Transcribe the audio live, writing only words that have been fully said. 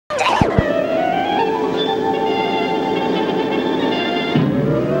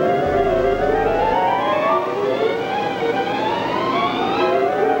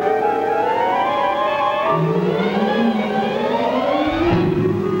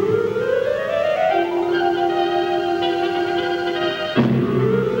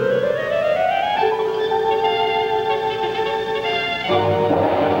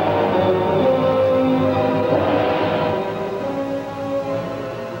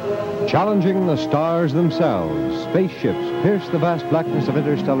Challenging the stars themselves, spaceships pierce the vast blackness of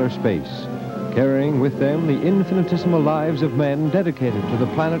interstellar space, carrying with them the infinitesimal lives of men dedicated to the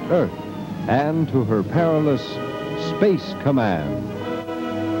planet Earth and to her perilous Space Command.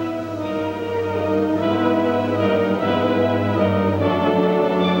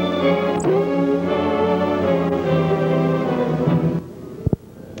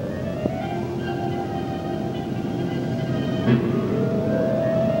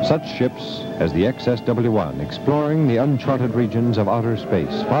 Such ships as the XSW-1 exploring the uncharted regions of outer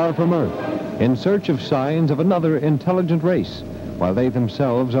space, far from Earth, in search of signs of another intelligent race, while they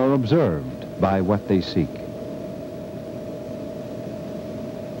themselves are observed by what they seek.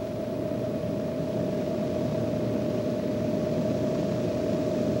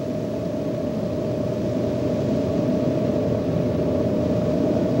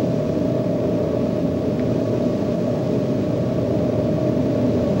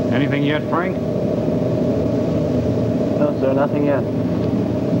 Anything yet, Frank? No, sir, nothing yet.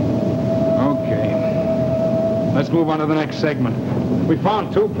 Okay. Let's move on to the next segment. We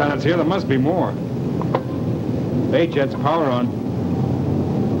found 2 planets here. There must be more. A-jet's power on.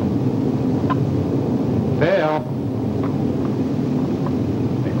 Phil.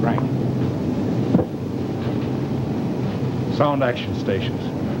 Hey, Frank. Sound action stations.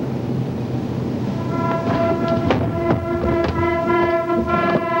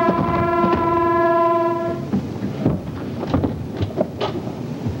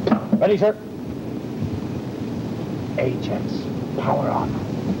 Ready, sir? A-jets, power on.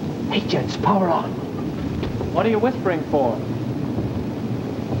 A-jets, power on. What are you whispering for?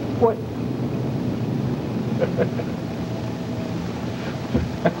 What?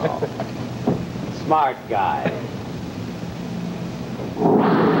 Oh. Smart guy.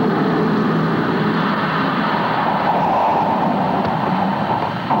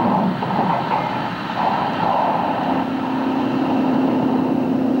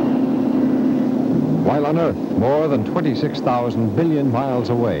 While on Earth, more than 26,000 billion miles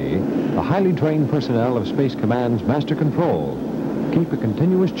away, the highly trained personnel of Space Command's Master Control keep a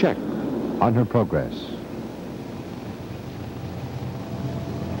continuous check on her progress.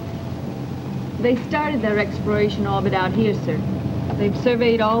 They started their exploration orbit out here, sir. They've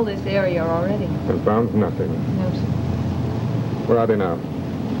surveyed all this area already. And found nothing. No, sir. Where are they now?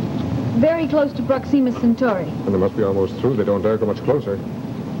 Very close to Proxima Centauri. And they must be almost through. They don't dare go much closer.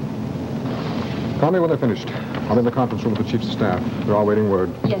 Call me when they're finished. I'm in the conference room with the chiefs of staff. They're all waiting word.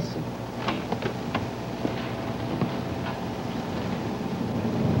 Yes, sir.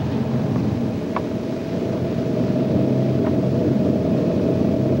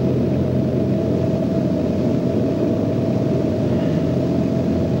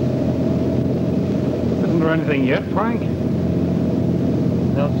 Isn't there anything yet, Frank?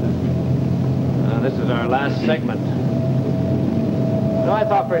 No, sir. This is our last segment. No, I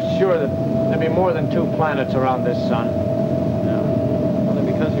thought for sure that there'd be more than 2 planets around this sun. Yeah.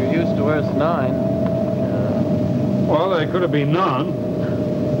 Only because you're used to Earth's 9. Well, there could have been none.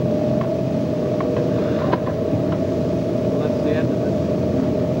 Well, that's the end of it.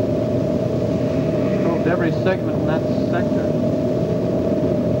 Proved every segment in that sector.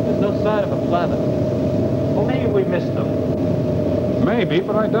 There's no sign of a planet. Well, maybe we missed them. Maybe,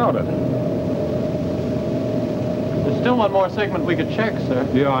 but I doubt it. There's still one more segment we could check, sir.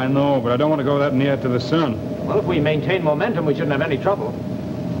 Yeah, I know, but I don't want to go that near to the sun. Well, if we maintain momentum, we shouldn't have any trouble.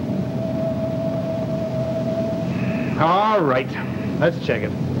 All right. Let's check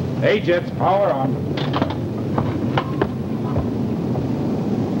it. A-jet's power on.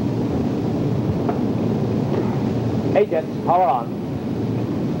 A-jets, power on.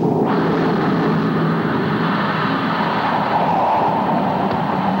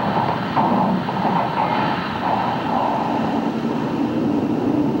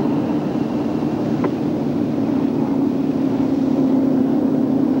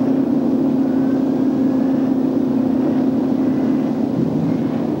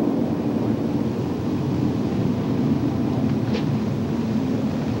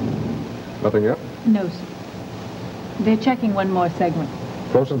 Nothing yet? No, sir. They're checking one more segment.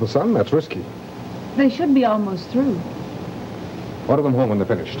 Closer to the sun? That's risky. They should be almost through. Order them home when they're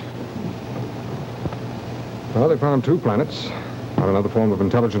finished. Well, they found 2 planets. Not another form of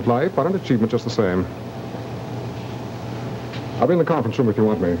intelligent life, but an achievement just the same. I'll be in the conference room if you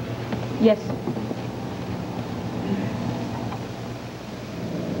want me. Yes, sir.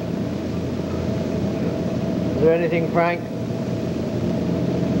 Is there anything, Frank?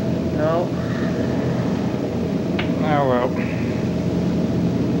 No. Oh, well.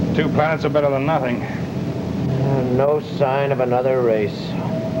 2 planets are better than nothing. No sign of another race.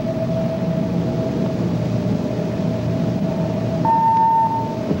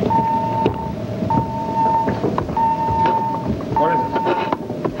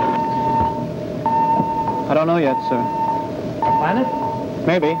 I don't know yet, sir. A planet?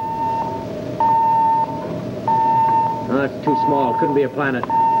 Maybe. No, that's too small. Couldn't be a planet.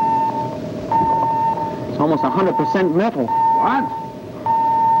 It's almost 100% metal. What?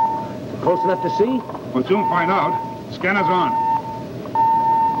 Close enough to see? We'll soon find out. Scanner's on.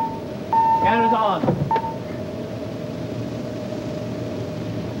 Scanner's on.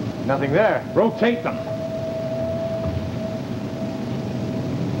 Nothing there. Rotate them.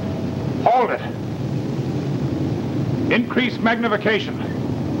 Hold it. Increase magnification.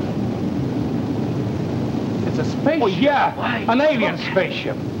 It's a spaceship. Oh, yeah. Why, An alien look.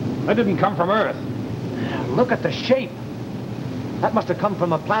 spaceship. That didn't come from Earth. Look at the shape. That must have come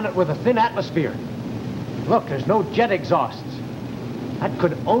from a planet with a thin atmosphere. Look, there's no jet exhausts. That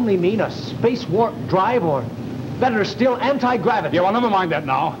could only mean a space warp drive or, better still, anti-gravity. Yeah, well, never mind that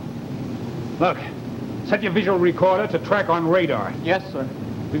now. Look, set your visual recorder to track on radar. Yes, sir.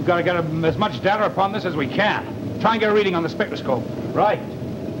 We've got to get as much data upon this as we can. Try and get a reading on the spectroscope. Right.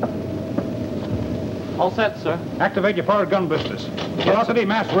 All set, sir. Activate your forward gun boosters. Velocity,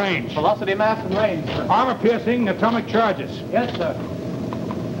 mass, range. Velocity, mass, and range, sir. Armor-piercing atomic charges. Yes, sir.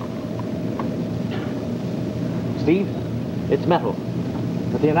 Steve, it's metal.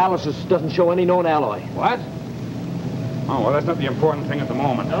 But the analysis doesn't show any known alloy. What? Oh, well, that's not the important thing at the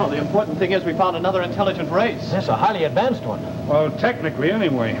moment. No, the important thing is we found another intelligent race. That's a highly advanced one. Well, technically,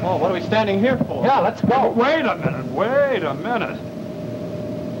 anyway. Oh, what are we standing here for? Yeah, let's go. Oh, wait a minute. Wait a minute.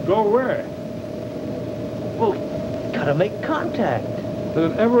 Go where? Well, gotta make contact.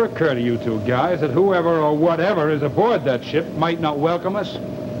 Did it ever occur to you two guys that whoever or whatever is aboard that ship might not welcome us?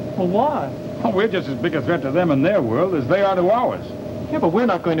 Well, why? Oh, we're just as big a threat to them in their world as they are to ours. Yeah, but we're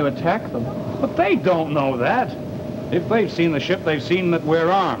not going to attack them. But they don't know that. If they've seen the ship, they've seen that we're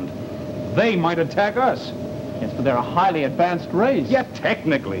armed. They might attack us. Yes, but they're a highly advanced race. Yeah,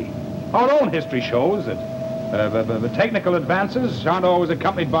 technically. Our own history shows that the technical advances aren't always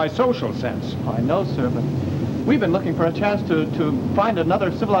accompanied by social sense. I know, sir, but we've been looking for a chance to find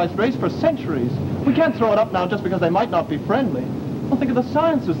another civilized race for centuries. We can't throw it up now just because they might not be friendly. Well, think of the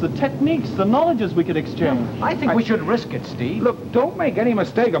sciences, the techniques, the knowledges we could exchange. I think we should risk it, Steve. Look, don't make any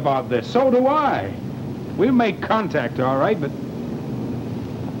mistake about this. So do I. We'll make contact, all right, but...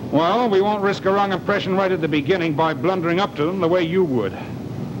 Well, we won't risk a wrong impression right at the beginning by blundering up to them the way you would.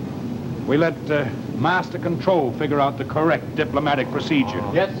 We let Master Control figure out the correct diplomatic procedure.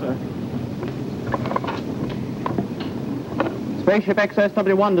 Yes, sir. Spaceship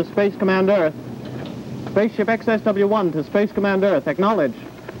XSW-1 to Space Command Earth. Spaceship XSW-1 to Space Command Earth. Acknowledge.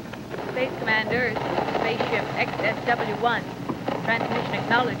 Space Command Earth, spaceship XSW-1. Transmission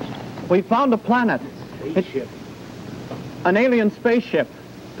acknowledged. We found a planet. Spaceship. An alien spaceship.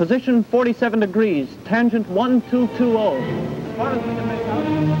 Position 47 degrees. Tangent 1220. As far as we can make out.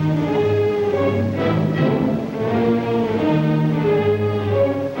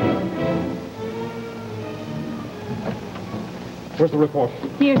 Where's the report?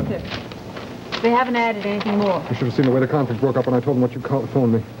 Here, sir. They haven't added anything more. I should have seen the way the conflict broke up when I told them what you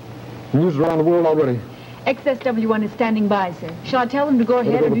phoned me. News around the world already. XSW-1 is standing by, sir. Shall I tell them to go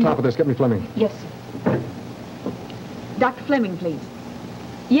ahead Better or go to do the you... top of this. Get me Fleming. Yes, sir. Dr. Fleming, please.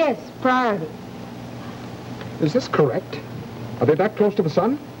 Yes, priority. Is this correct? Are they that close to the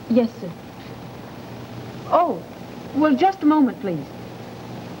sun? Yes, sir. Oh, well, just a moment, please.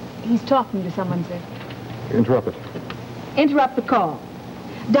 He's talking to someone, sir. Interrupt it. Interrupt the call.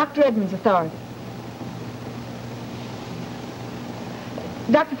 Dr. Edmonds, authority.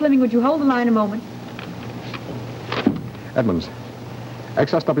 Dr. Fleming, would you hold the line a moment? Edmonds,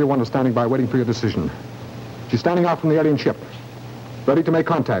 XSW-1 is standing by waiting for your decision. She's standing out from the alien ship. Ready to make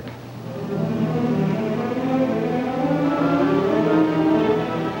contact.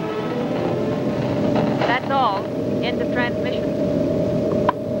 That's all. End of transmission.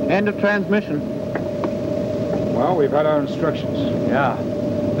 End of transmission. Well, we've had our instructions. Yeah.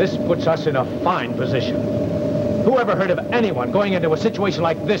 This puts us in a fine position. Who ever heard of anyone going into a situation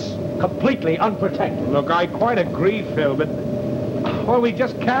like this completely unprotected? Look, I quite agree, Phil, but... Well, we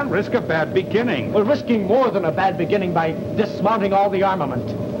just can't risk a bad beginning. We're risking more than a bad beginning by dismounting all the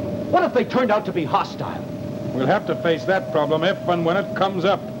armament. What if they turned out to be hostile? We'll have to face that problem if and when it comes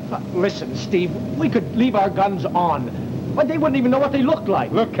up. Listen, Steve, we could leave our guns on, but they wouldn't even know what they looked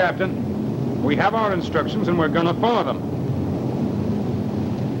like. Look, Captain, we have our instructions and we're gonna follow them.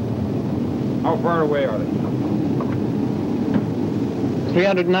 How far away are they?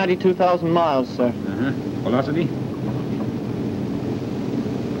 392,000 miles, sir. Velocity?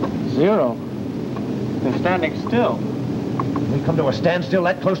 0. They're standing still. We come to a standstill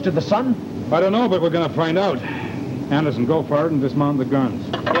that close to the sun? I don't know, but we're gonna find out. Anderson, go for it and dismount the guns.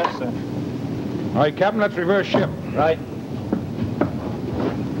 Yes, sir. All right, Captain, let's reverse ship. Right.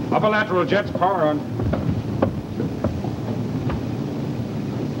 Upper lateral jets, power on.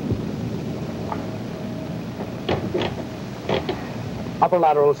 Upper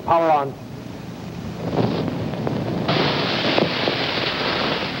laterals, power on.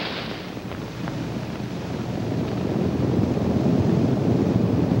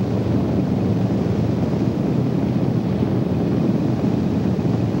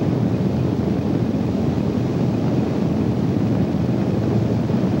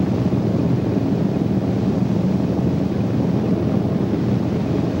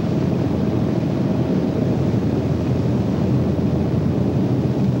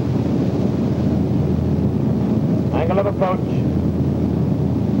 Angle of approach,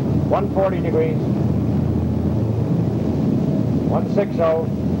 140 degrees, 160,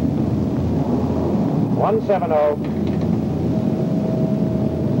 170,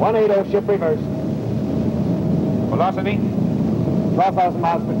 180, ship reverse, Velocity? 12,000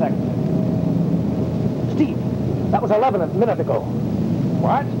 miles per second. Steve, that was 11 a minute ago.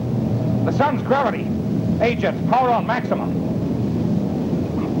 What? The sun's gravity. A-jets, power on, maximum.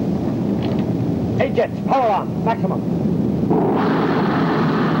 A-jets, power on, maximum.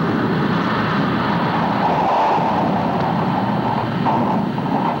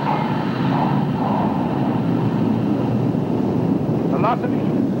 Velocity?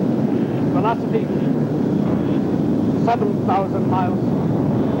 Velocity, 7,000 miles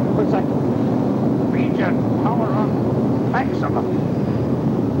per second. B-jets, power on, maximum.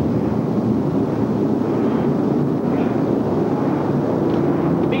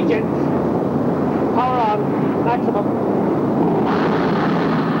 B-jets, power on, maximum.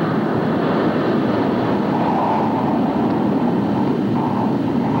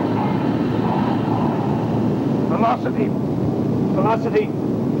 Velocity? Velocity,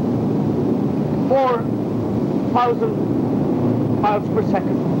 4,000 miles per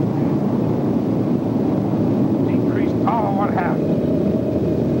second. Decreased power, what happened?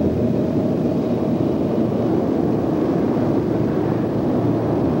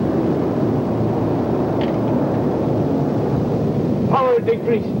 Power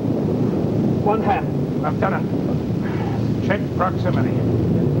decrease, 1/2. Lieutenant, check proximity.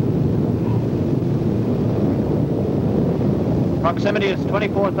 Proximity is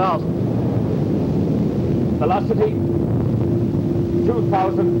 24,000. Velocity,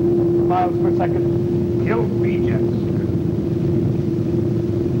 2,000 miles per second. Kill B-jets.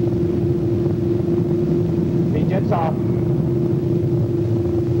 B-jets off.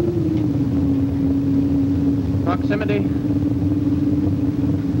 Proximity,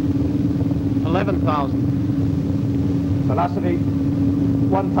 11,000. Velocity,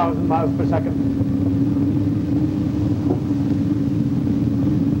 1,000 miles per second.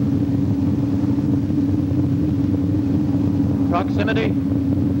 Proximity,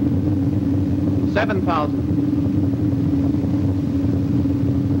 7,000.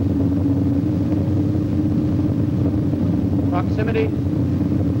 Proximity,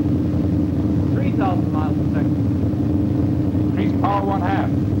 3,000 miles per second. Increased power, 1/2.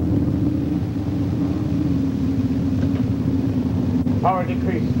 Power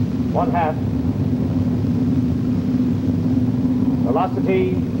decrease, 1/2.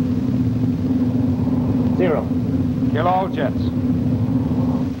 Velocity, 0. Kill all jets.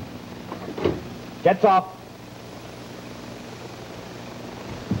 Jets off.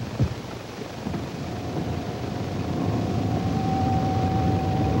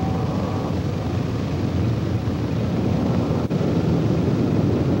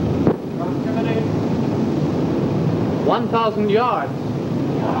 Proximity, 1,000 yards.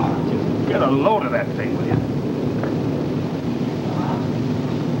 Just get a load of that thing, will you?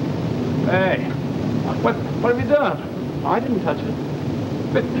 Hey, what have you done? I didn't touch it.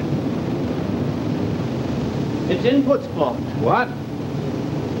 But, Its input's blocked. what?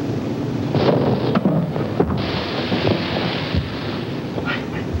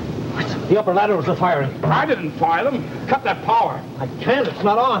 The upper laterals are firing. I didn't fire them. Cut that power. I can't, it's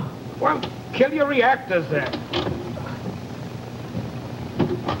not on. Well, kill your reactors then.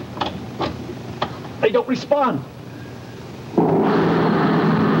 They don't respond.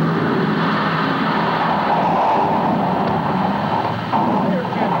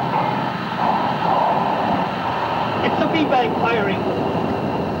 It's the V-bank firing.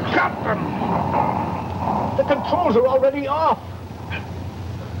 Cut them. The controls are already off.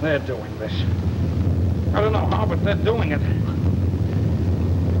 They're doing this. I don't know how, but they're doing it.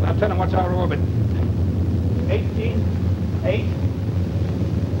 Lieutenant, what's our orbit? 18, 8,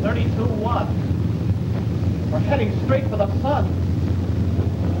 32, 1. We're heading straight for the sun.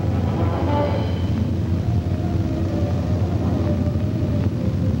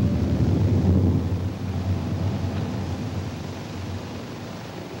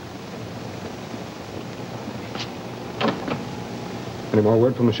 Any more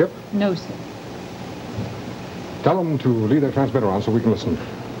word from the ship? No, sir. Tell them to leave their transmitter on so we can listen.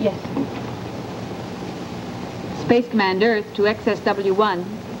 Yes. Space Command Earth to XSW1.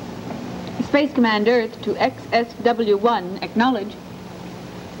 Space Command Earth to XSW1. Acknowledge.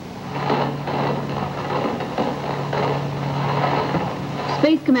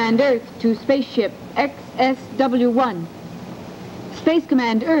 Space Command Earth to Spaceship XSW1. Space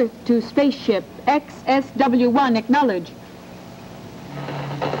Command Earth to Spaceship XSW1. Acknowledge.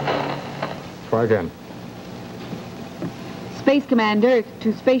 Try again. Space Command Earth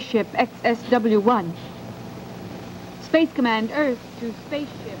to Spaceship XSW1. Space Command Earth to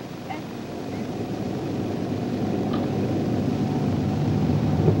Spaceship X...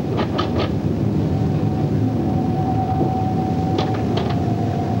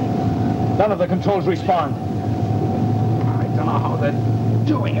 None of the controls respond. I don't know how they're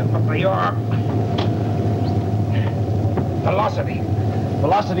doing it, but they are. Velocity.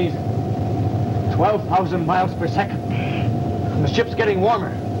 Velocity's 12,000 miles per second. And the ship's getting warmer.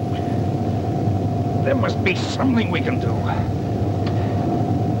 There must be something we can do.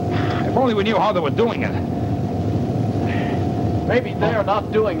 If only we knew how they were doing it. Maybe they're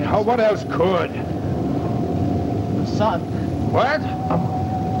not doing it. How, what else could? The sun. What?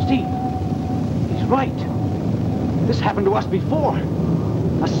 Steve, he's right. This happened to us before.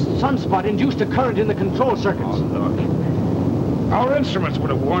 A sunspot induced a current in the control circuits. Oh, look. Our instruments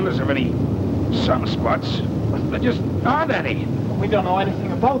would have warned us of any sunspots. There just aren't any. We don't know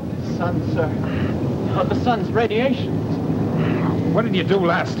anything about the sun, sir. About the sun's radiations. What did you do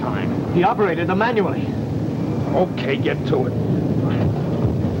last time? He operated them manually. Okay, get to it.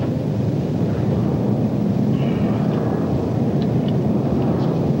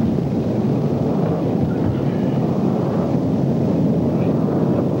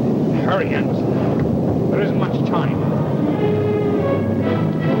 Hurry, Anderson. There isn't much time.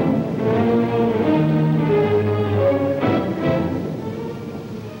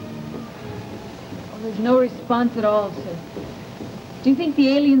 There's no response at all, sir. Do you think the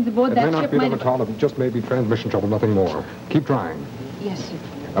aliens aboard It that may not ship be might them at all. It just may be transmission trouble, nothing more. Keep trying. Yes, sir.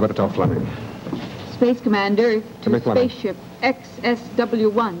 I better tell Fleming. Space Command Earth to Make Fleming. Spaceship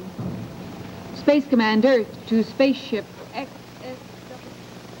XSW1. Space Command Earth to Spaceship XSW1.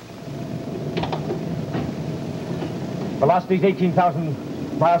 Velocity's 18,000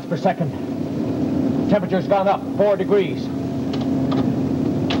 miles per second. Temperature's gone up 4 degrees.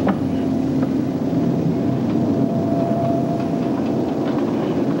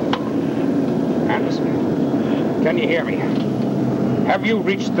 Anderson, can you hear me? Have you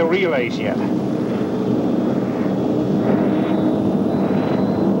reached the relays yet?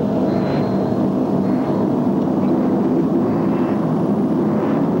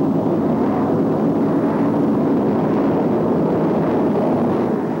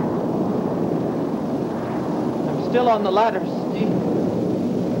 I'm still on the ladder, Steve.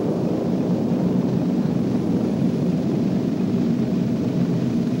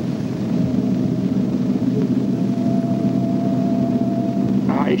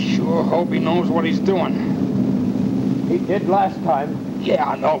 I sure hope he knows what he's doing. He did last time. Yeah,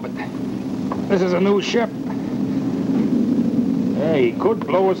 I know, but this is a new ship. Hey, he could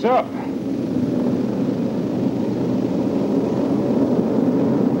blow us up.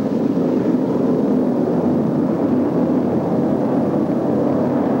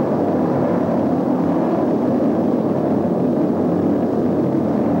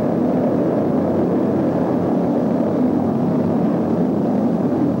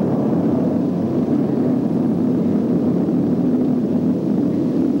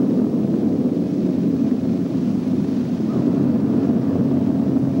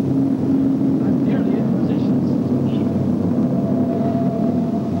 I'm nearly in position, Steve.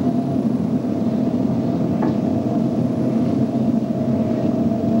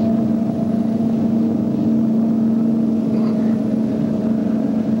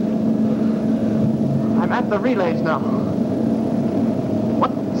 I'm at the relays now.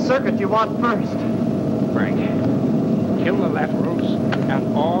 What circuit do you want first? Frank, kill the laterals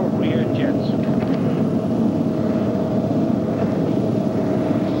and all rear jets.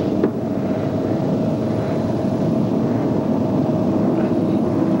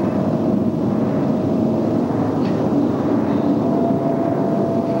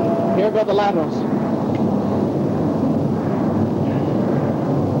 Here go the laterals.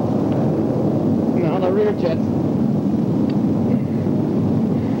 Now the rear jets.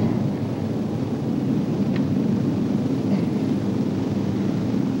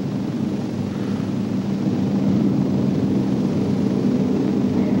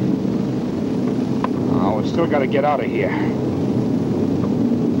 Oh, we still got to get out of here.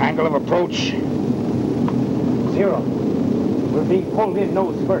 Angle of approach. 0. We're being pulled in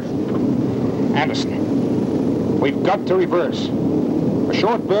nose first. Anderson, we've got to reverse. A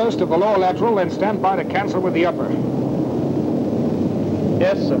short burst of the lower lateral, then stand by to cancel with the upper.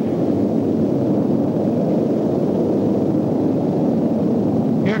 Yes, sir.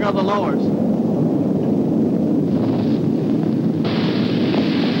 Here go the lowers.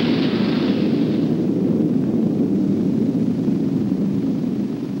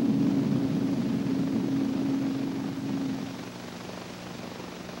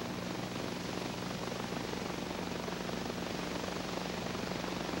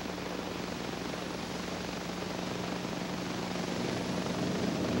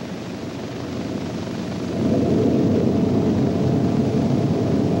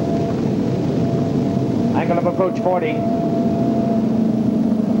 Angle of approach 40.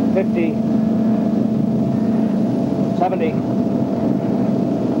 50. 70.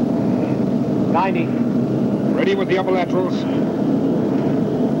 90. Ready with the upper laterals.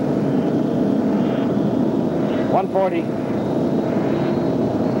 140.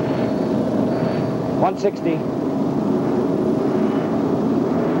 160.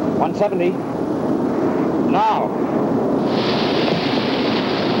 170. Now.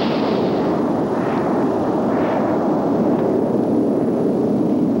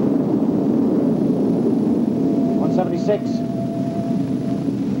 176.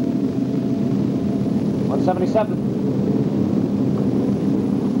 177.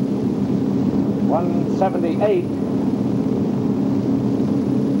 178.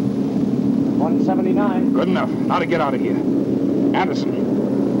 179. Good enough. Now to get out of here. Anderson.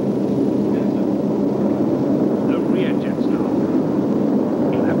 The rear jets now.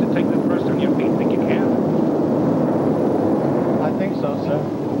 You'll have to take the thrust on your feet. Think you can? I think so, sir.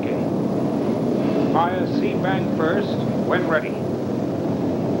 Okay. Fire C-bank first, when ready.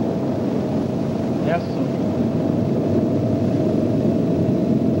 Yes, sir.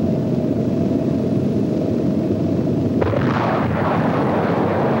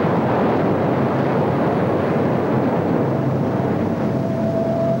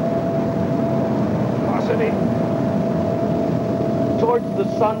 Velocity. Towards the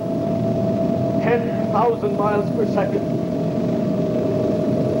sun, 10,000 miles per second.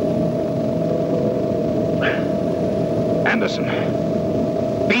 Anderson.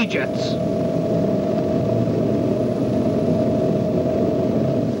 B-jets.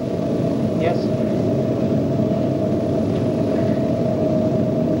 Yes, sir.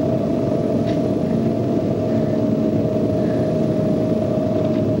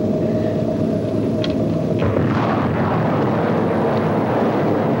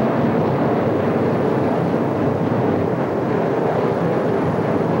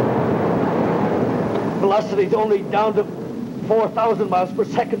 Velocity's only down to 4,000 miles per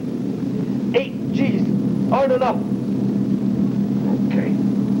second. 8 Gs aren't enough. Okay.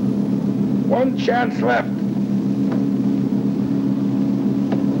 One chance left.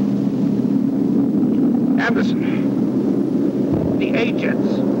 Anderson. The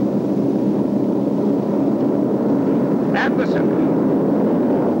A-jets. Anderson.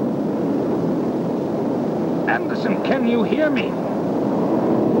 Anderson, can you hear me?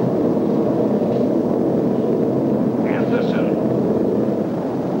 Anderson.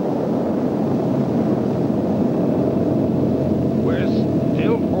 We're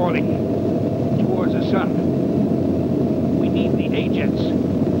still falling towards the sun. We need the A-jets.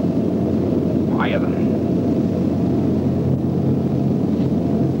 Fire them.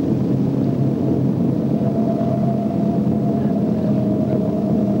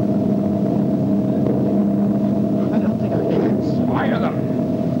 I don't think I can. Fire them.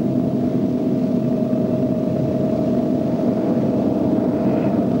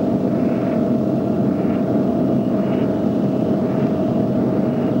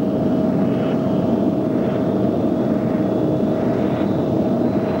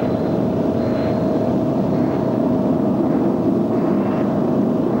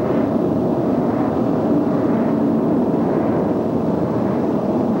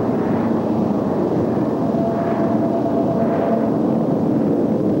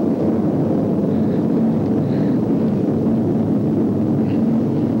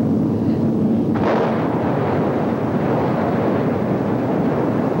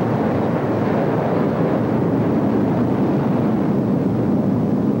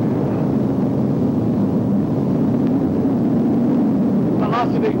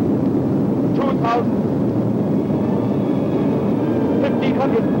 Velocity, 2,000,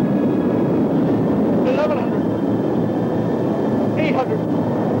 1,500, 1,100, 800,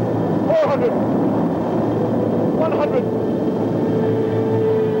 400, 100,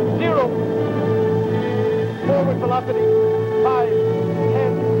 velocity. 5,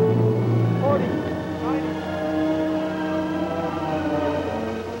 10, 40, 90.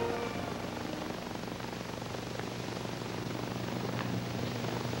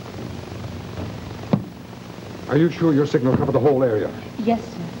 Are you sure your signal covered the whole area? Yes,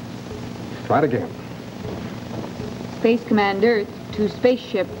 sir. Try it again. Space Command Earth to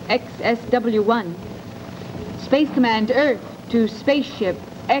spaceship XSW1. Space Command Earth to spaceship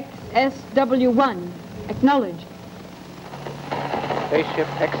XSW1. Acknowledged. Spaceship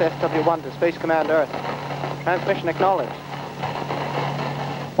XSW1 to Space Command Earth. Transmission acknowledged.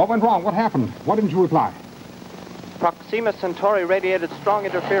 What went wrong? What happened? Why didn't you reply? Proxima Centauri radiated strong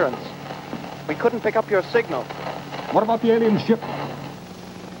interference. We couldn't pick up your signal. What about the alien ship?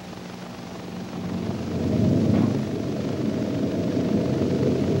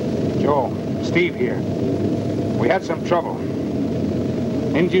 Joe, Steve here. We had some trouble.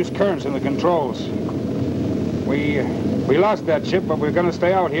 Induced currents in the controls. We lost that ship, but we're going to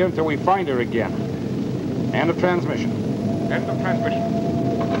stay out here until we find her again. End of transmission. End of transmission.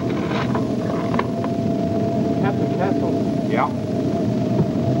 Captain Castle, Yeah?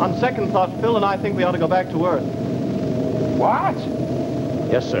 on second thought, Phil and I think we ought to go back to Earth. What?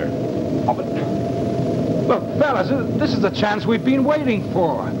 Yes, sir. Oh, but... Look, fellas, this is the chance we've been waiting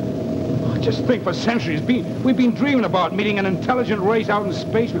for. Just think, for centuries, we've been dreaming about meeting an intelligent race out in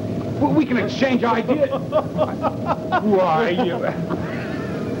space. We can exchange ideas. Why, you...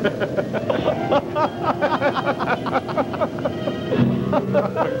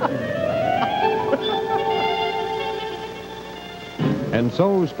 And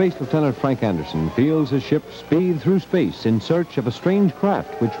so Space Lieutenant Frank Anderson feels his ship speed through space in search of a strange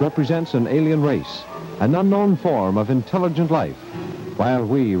craft which represents an alien race, an unknown form of intelligent life, while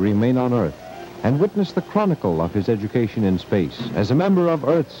we remain on Earth and witness the chronicle of his education in space as a member of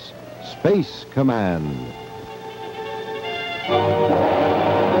Earth's Space Command.